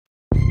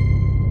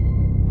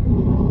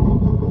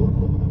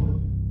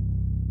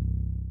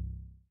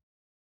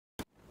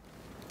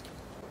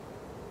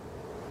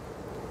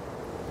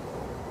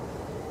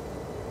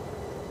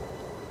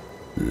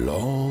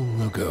long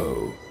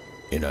ago,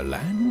 in a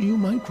land you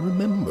might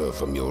remember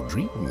from your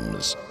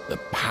dreams, the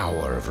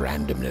power of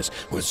randomness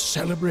was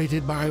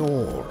celebrated by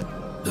all.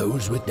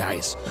 Those with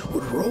dice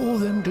would roll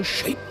them to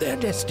shape their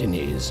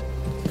destinies,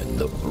 and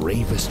the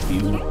bravest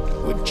few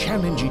would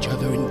challenge each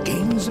other in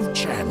games of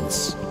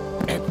chance,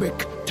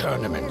 epic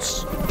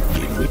tournaments,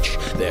 in which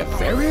their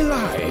very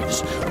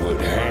lives would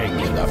hang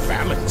in the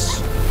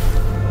balance.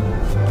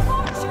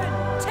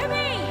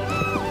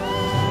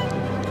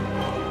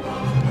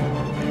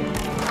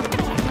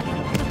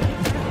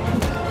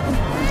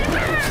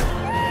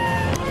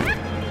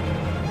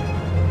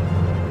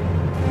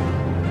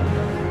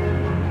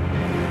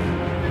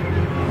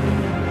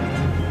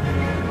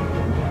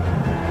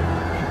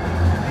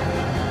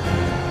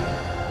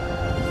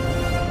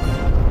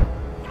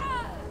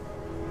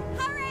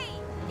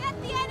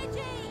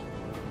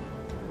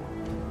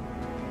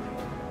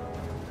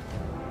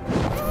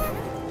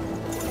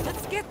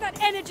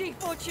 Energy,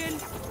 Fortune!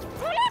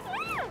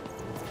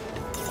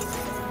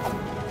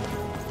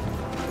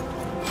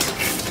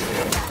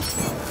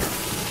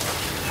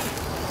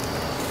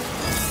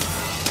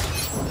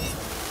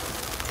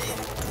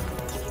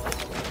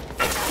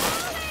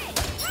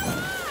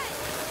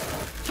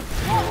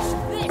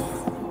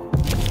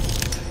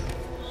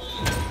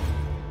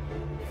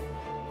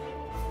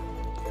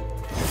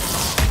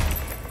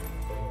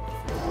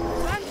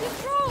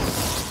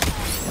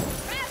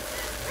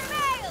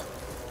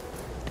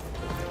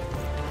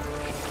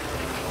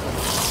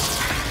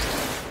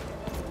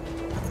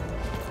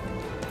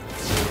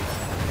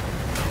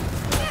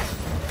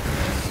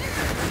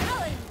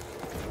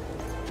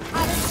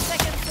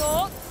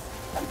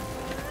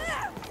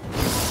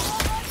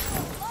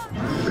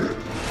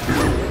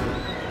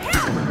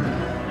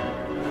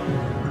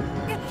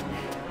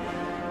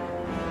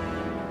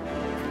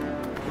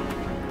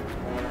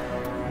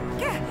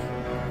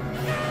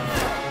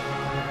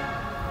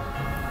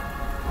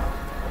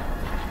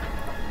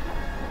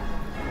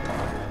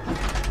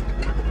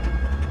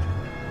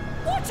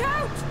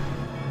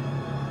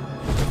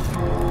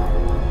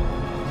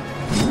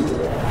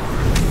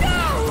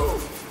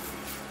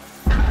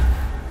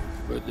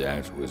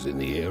 That was in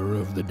the era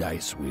of the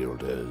dice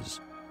wielders,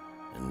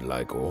 and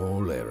like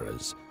all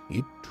eras,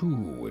 it too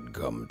would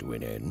come to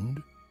an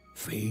end,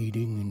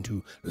 fading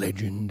into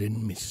legend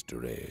and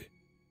mystery.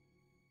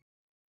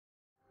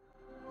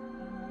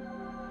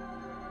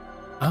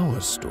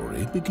 Our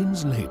story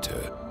begins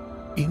later,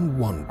 in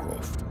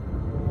Wanecroft,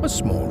 a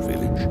small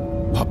village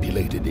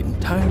populated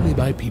entirely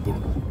by people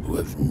who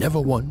have never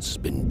once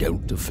been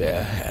dealt a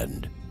fair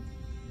hand.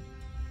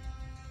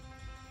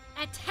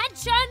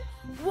 Attention,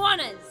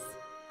 Wanners!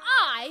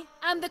 I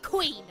am the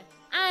Queen,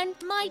 and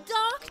my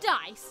dark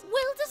dice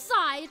will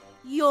decide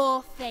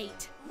your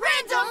fate.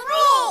 Random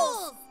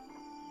rules!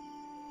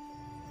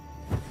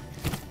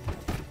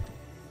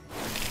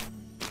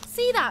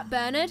 See that,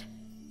 Bernard?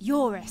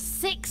 You're a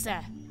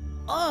 6er.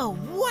 Oh,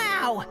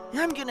 wow!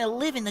 I'm gonna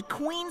live in the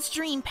Queen's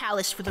Dream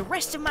Palace for the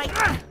rest of my...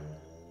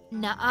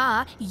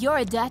 Nuh-uh, you're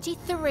a dirty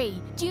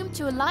 3, doomed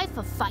to a life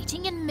of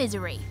fighting and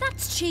misery.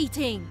 That's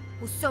cheating.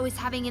 Well, so is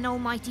having an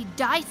almighty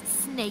dice,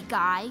 Snake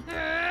Eye.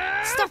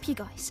 Stop, you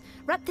guys.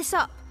 Wrap this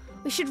up.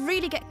 We should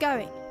really get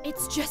going.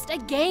 It's just a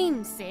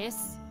game,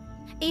 sis.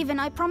 Even,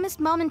 I promised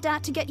Mom and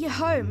Dad to get you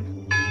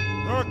home.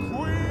 The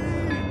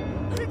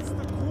Queen! It's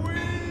the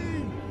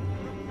Queen!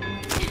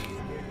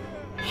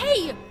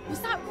 Hey, was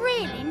that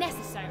really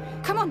necessary?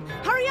 Come on,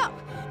 hurry up!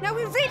 Now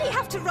we really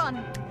have to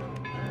run!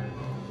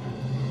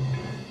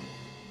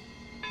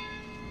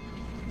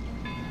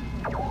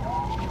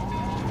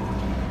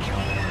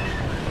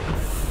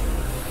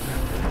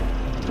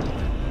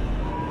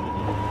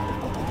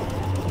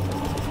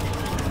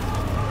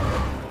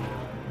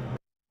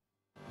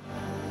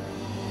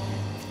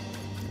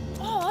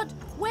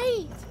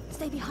 Wait!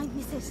 Stay behind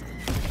me, sis.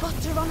 We've got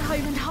to run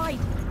home and hide.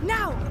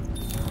 Now!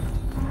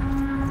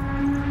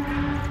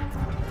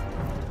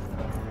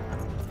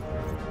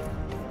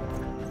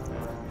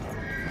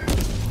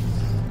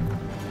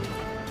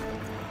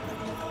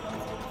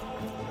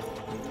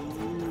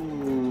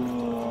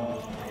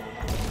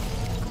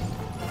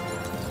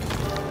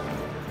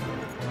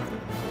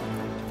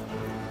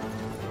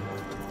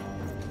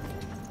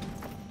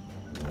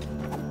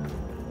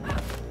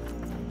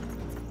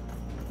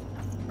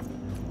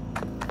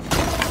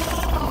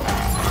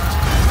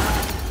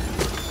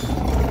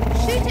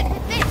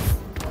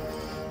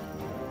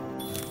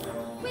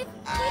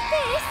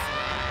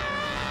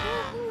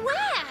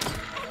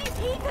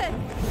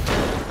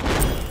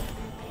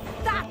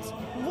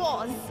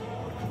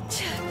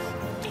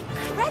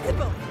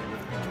 Incredible!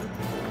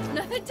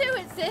 Nothing to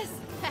it, sis.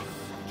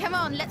 Come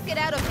on, let's get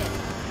out of here.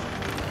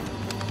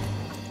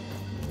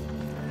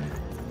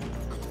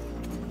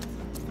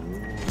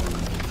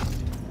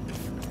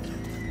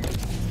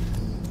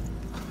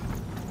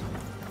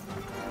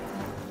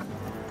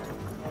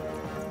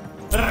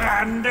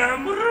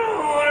 Random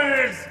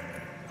rules!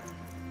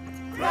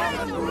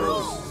 Random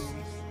rules!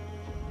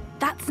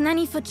 That's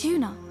Nanny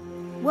Fortuna.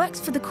 Works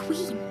for the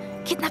Queen,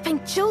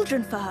 kidnapping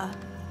children for her.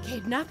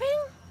 Kidnapping?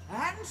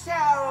 And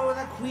so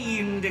the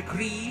Queen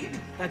decreed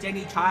that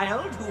any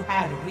child who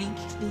had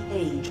reached the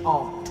age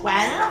of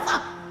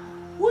 12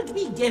 would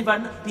be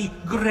given the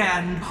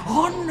grand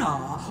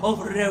honor of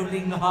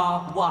rolling her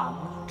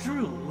one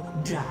true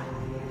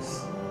dice,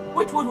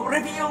 which would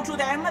reveal to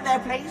them their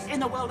place in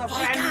the world of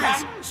Hey random.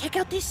 guys, check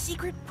out this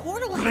secret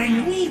portal.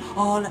 Bring me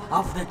all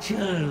of the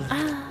children.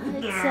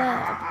 It's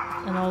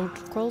an old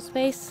crawl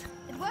space.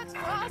 It works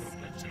for us.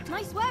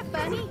 Nice work,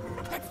 Bernie.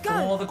 Let's go.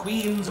 For the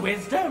Queen's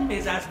wisdom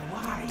is as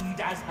wide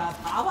as her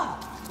power,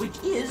 which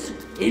is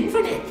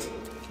infinite,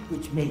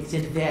 which makes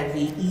it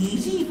very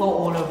easy for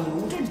all of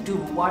you to do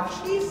what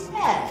she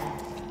says,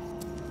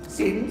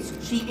 since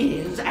she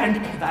is and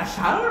ever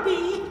shall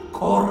be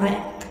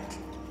correct.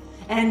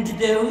 And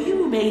though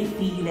you may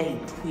feel a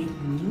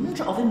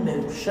twinge of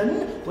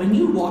emotion when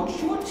you watch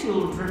your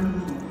children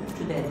move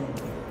to their new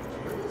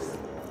ages,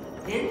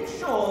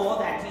 ensure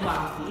that you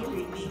are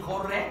feeling the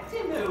correct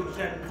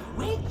emotion,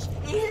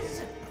 which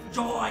is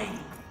joy.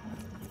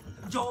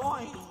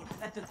 Joy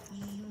that the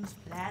Queen's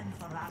plan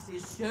for us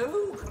is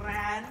so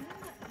grand.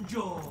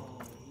 Joy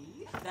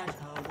that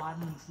her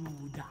one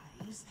true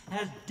dice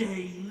has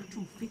deigned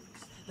to fix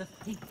the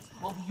fate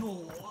of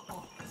your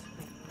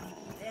offspring.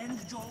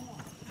 And joy,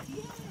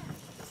 yes,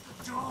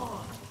 joy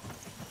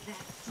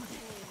that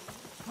today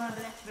her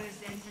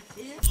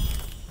representative...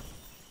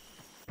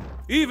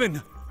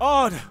 Even!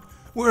 Odd!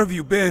 Where have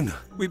you been?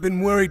 We've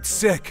been worried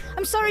sick.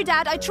 I'm sorry,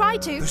 Dad. I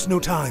tried to. There's no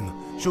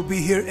time. She'll be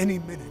here any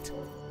minute.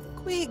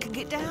 Quick,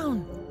 get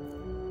down.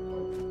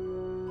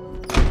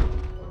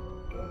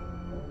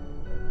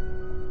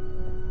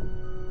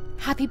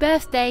 Happy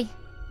birthday.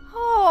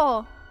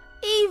 Oh,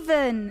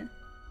 Even.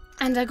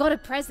 And I got a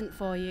present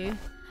for you.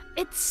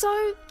 It's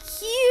so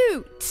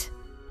cute.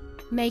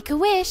 Make a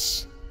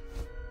wish.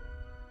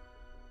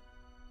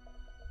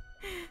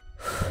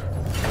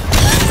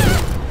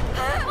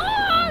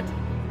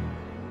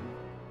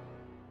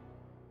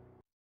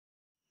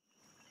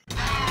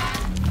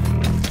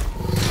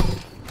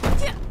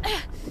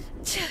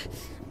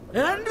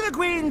 And the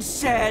Queen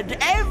said,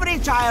 every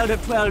child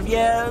of 12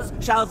 years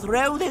shall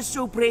throw this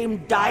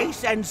supreme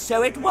dice, and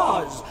so it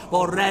was.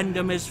 For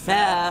random is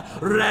fair,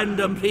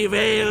 random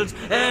prevails,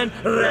 and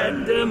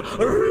random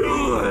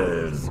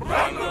rules.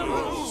 Random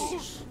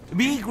rules!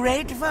 Be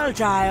grateful,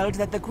 child,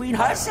 that the Queen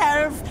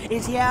herself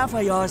is here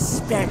for your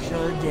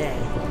special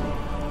day.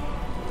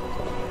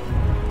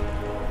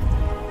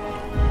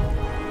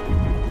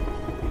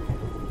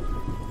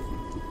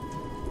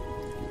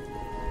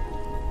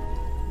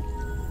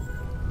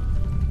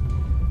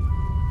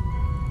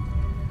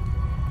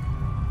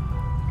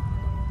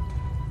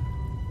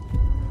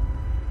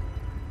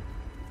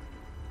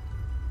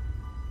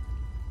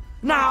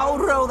 Now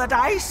roll the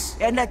dice,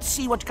 and let's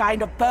see what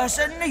kind of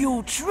person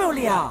you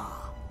truly are.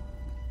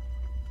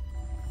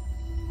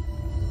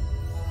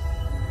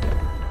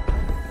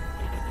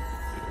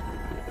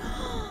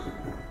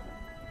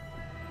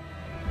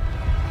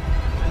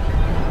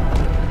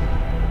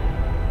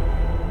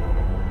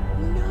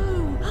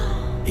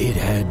 It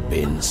had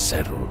been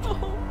settled.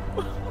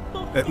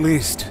 At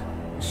least,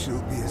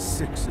 she'll be a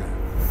sixer.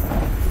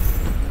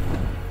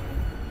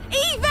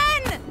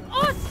 Even!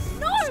 Oh,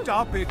 no!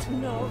 Stop it!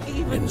 No,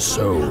 Even. And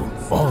so,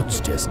 Odd's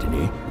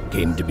destiny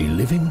came to be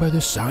living by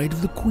the side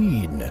of the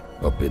Queen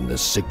up in the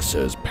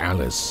Sixer's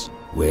palace,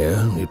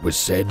 where, it was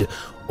said,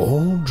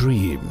 all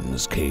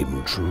dreams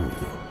came true.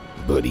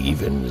 But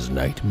Even's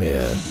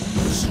nightmare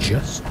was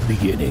just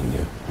beginning.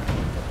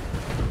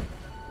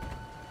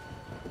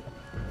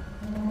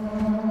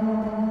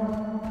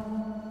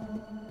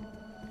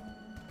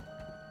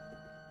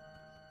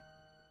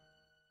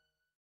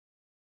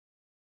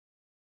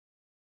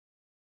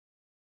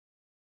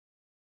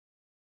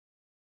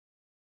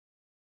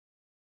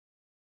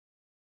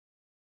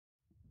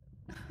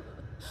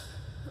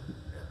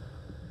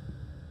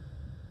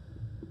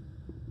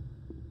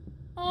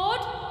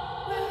 Odd?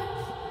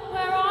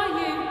 Where are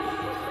you?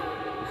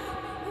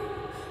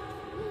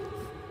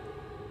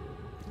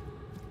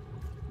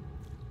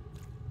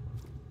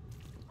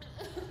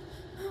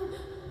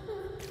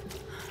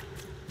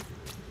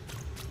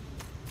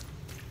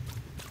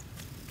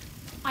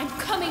 I'm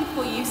coming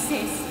for you,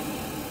 sis.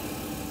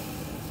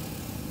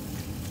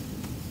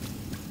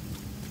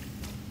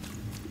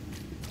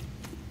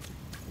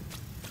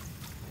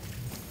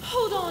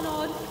 Hold on,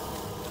 Odd.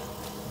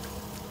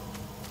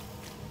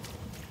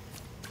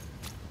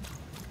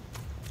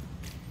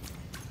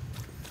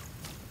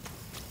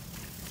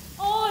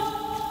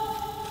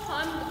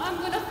 I'm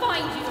gonna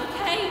find you,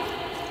 okay?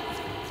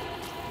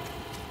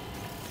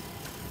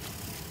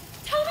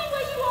 Tell me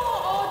where you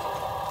are, Odd,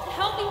 and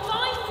help me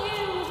find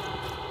you.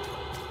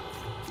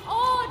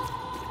 Odd,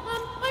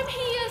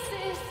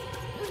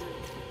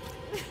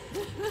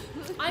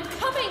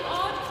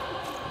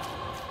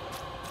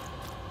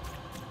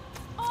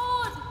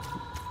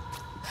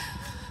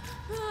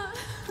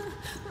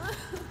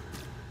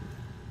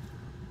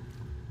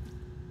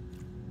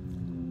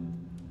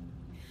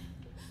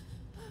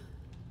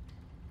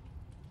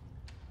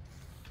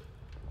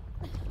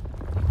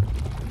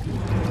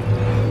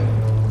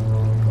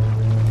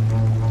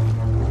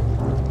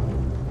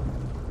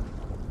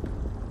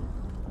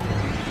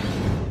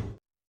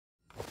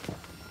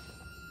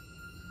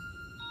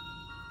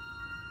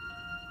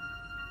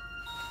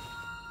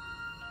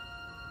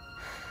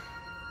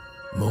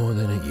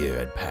 More than a year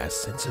had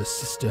passed since her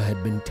sister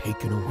had been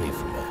taken away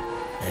from her,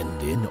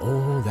 and in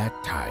all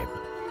that time,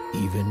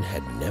 Even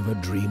had never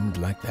dreamed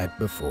like that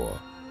before.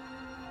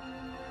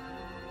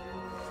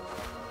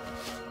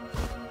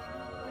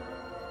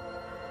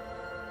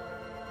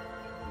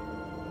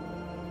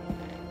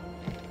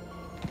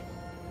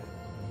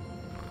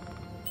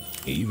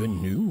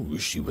 Even knew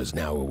she was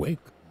now awake,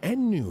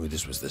 and knew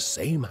this was the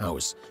same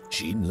house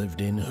she'd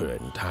lived in her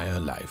entire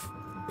life.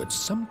 But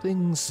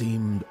something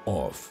seemed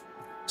off.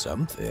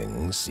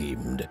 Something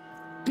seemed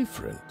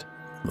different.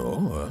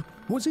 Or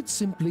was it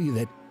simply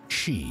that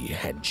she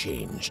had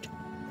changed?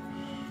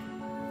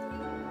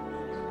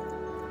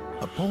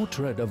 A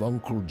portrait of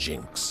Uncle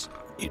Jinx.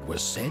 It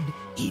was said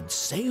he'd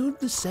sailed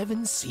the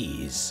 7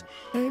 seas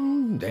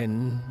and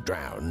then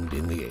drowned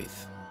in the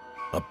 8th.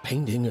 A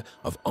painting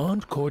of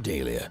Aunt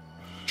Cordelia.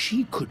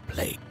 She could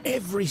play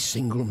every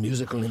single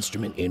musical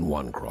instrument in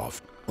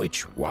Onecroft,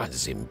 which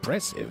was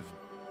impressive.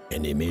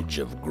 An image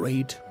of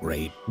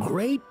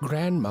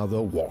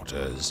great-great-great-grandmother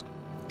Waters.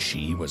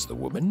 She was the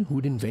woman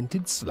who'd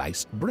invented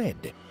sliced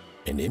bread.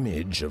 An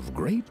image of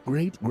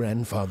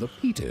great-great-grandfather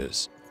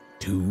Peters.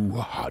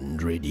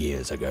 200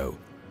 years ago,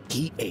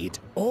 he ate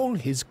all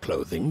his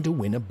clothing to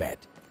win a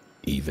bet.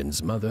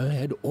 Even's mother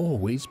had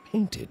always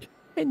painted,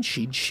 and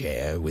she'd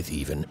share with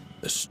Even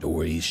the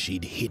stories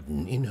she'd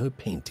hidden in her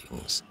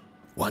paintings.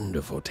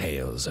 Wonderful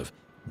tales of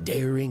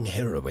daring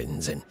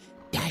heroines and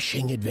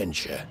dashing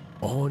adventure,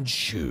 odd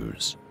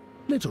shoes.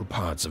 Little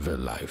parts of her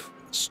life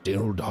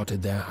still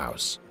dotted their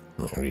house.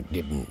 It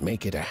didn't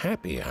make it a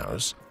happy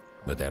house,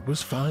 but that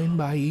was fine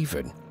by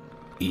Even.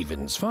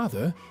 Even's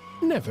father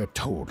never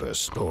told her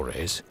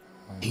stories.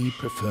 He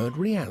preferred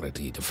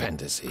reality to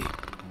fantasy.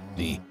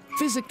 The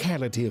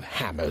physicality of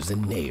hammers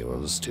and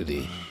nails to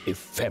the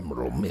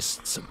ephemeral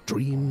mists of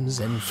dreams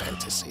and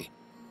fantasy.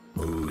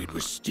 Oh, it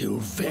was still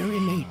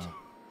very late.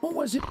 Or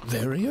was it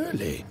very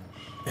early?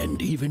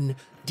 And Even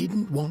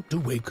didn't want to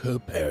wake her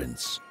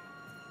parents.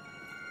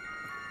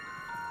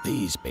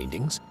 These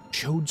paintings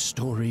showed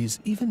stories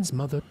Even's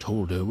mother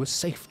told her were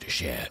safe to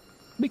share,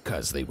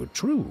 because they were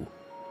true.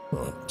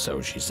 Or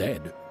so she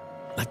said.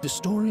 Like the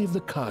story of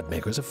the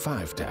cardmakers of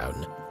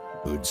Fivetown,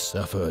 who'd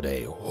suffered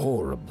a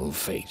horrible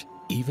fate.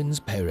 Even's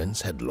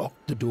parents had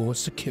locked the door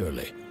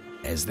securely,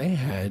 as they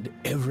had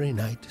every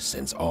night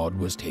since Odd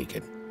was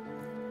taken.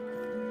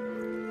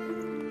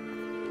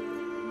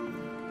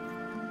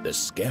 The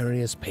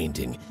scariest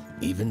painting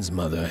Even's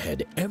mother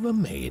had ever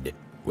made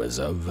was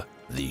of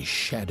the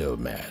Shadow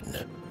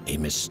Man, a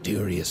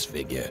mysterious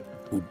figure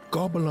who'd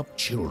gobble up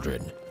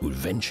children who'd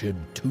ventured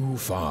too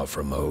far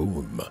from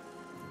home.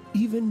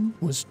 Even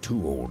was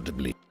too old to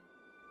believe.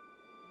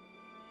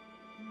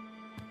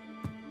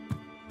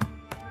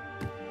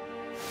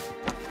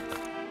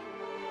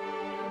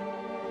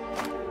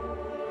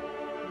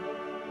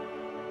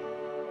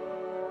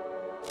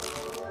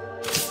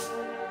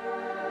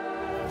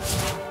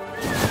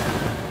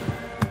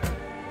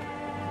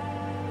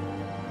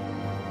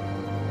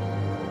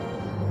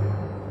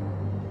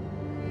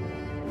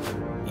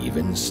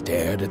 Even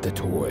stared at the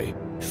toy,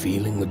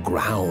 feeling the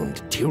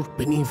ground tilt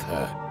beneath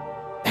her.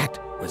 That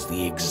was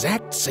the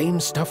exact same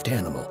stuffed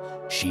animal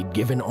she'd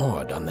given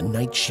Odd on the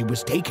night she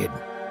was taken.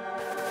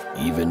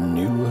 Even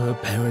knew her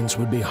parents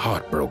would be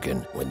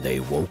heartbroken when they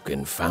woke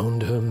and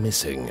found her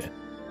missing.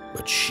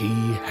 But she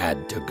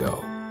had to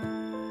go.